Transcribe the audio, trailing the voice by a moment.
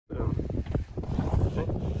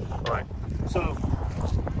So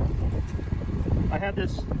I had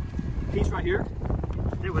this piece right here.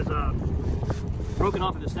 It was broken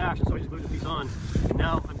off of the Sash, and so I just glued the piece on. And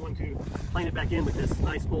now I'm going to plane it back in with this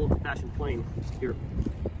nice old-fashioned plane here.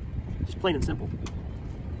 Just plain and simple.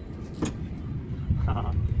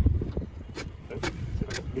 Okay, see if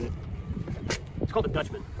I can get it. It's called a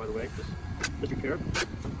Dutchman, by the way. Just be careful.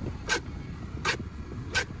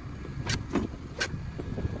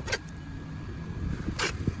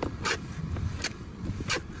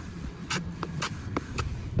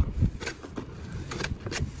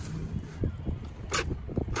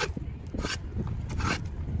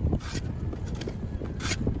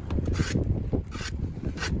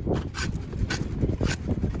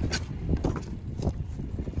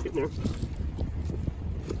 There.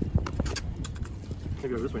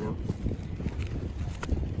 Maybe over this way now.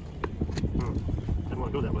 Didn't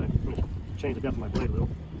want to go that way. I'm going to change the depth of my blade a little.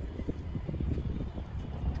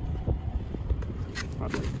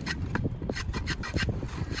 Okay.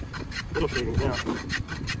 Little shavings now.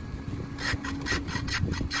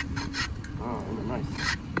 Oh, isn't that nice?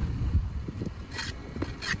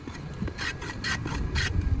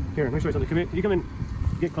 Here, let me show you something. Can you come in,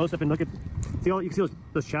 get close up and look at. See all, you can see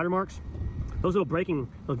those shatter marks? Those little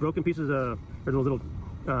those broken pieces, or those little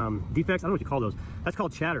defects, I don't know what you call those. That's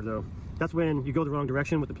called chatter though. That's when you go the wrong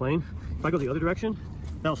direction with the plane. If I go the other direction,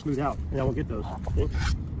 that'll smooth out and I won't get those. See?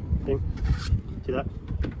 See? See that?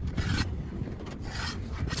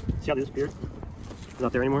 See how they disappeared? It's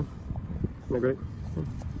not there anymore? Isn't that great?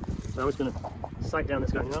 So I'm just gonna sight down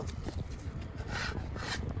this guy now.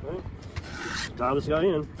 Right. Dial this guy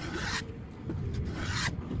in.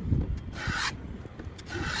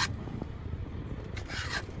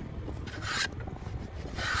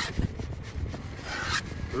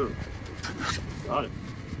 Got it.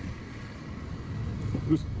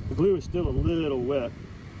 The glue is still a little wet.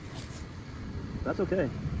 That's okay.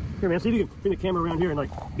 Here, man, see if you can bring the camera around here and like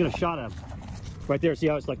get a shot of right there. See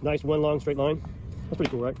how it's like nice one long straight line? That's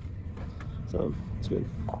pretty cool, right? So it's good.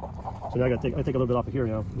 So now I take a little bit off of here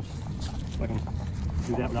now. If I can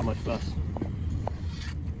do that without much fuss.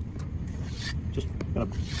 Just gotta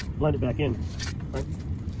blend it back in, right?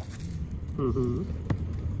 Mm-hmm.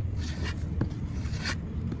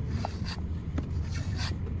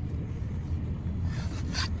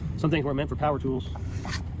 Some things were meant for power tools.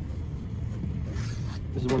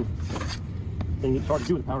 This is one thing it's hard to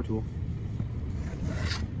do with a power tool.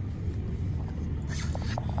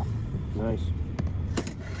 Nice.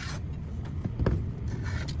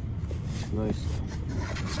 Nice.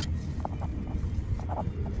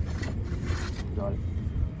 Got it.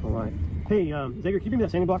 All right. Hey, Zager, can you give me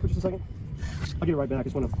that sanding block for just a second? I'll get it right back. I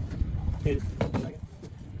just want to hit it for a second.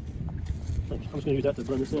 I'm just going to use that to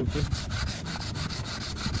blend this in. Too.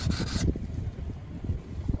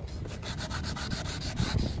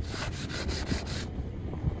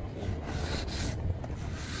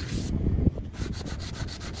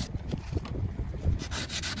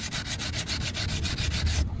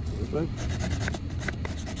 Right.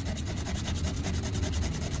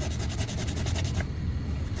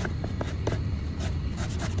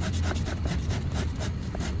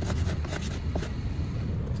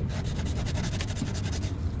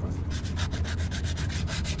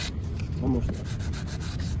 Almost there.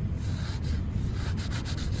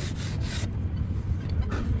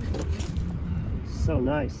 So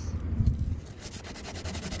nice.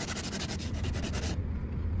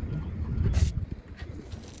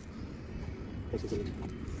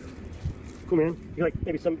 Cool, man. You like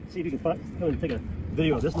maybe see if you can come and take a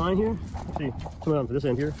video of this line here. Let's see, coming on to this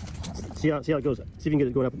end here. See how it goes. See if you can get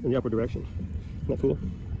it going up in the upward direction. Isn't that cool?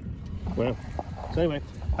 Wow. So anyway,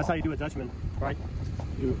 that's how you do a Dutchman, right?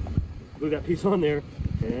 You glue that piece on there,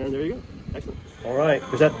 and there you go. Excellent. All right,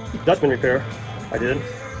 there's that Dutchman repair I did.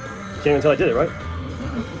 Can't even tell I did it, right?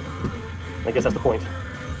 I guess that's the point.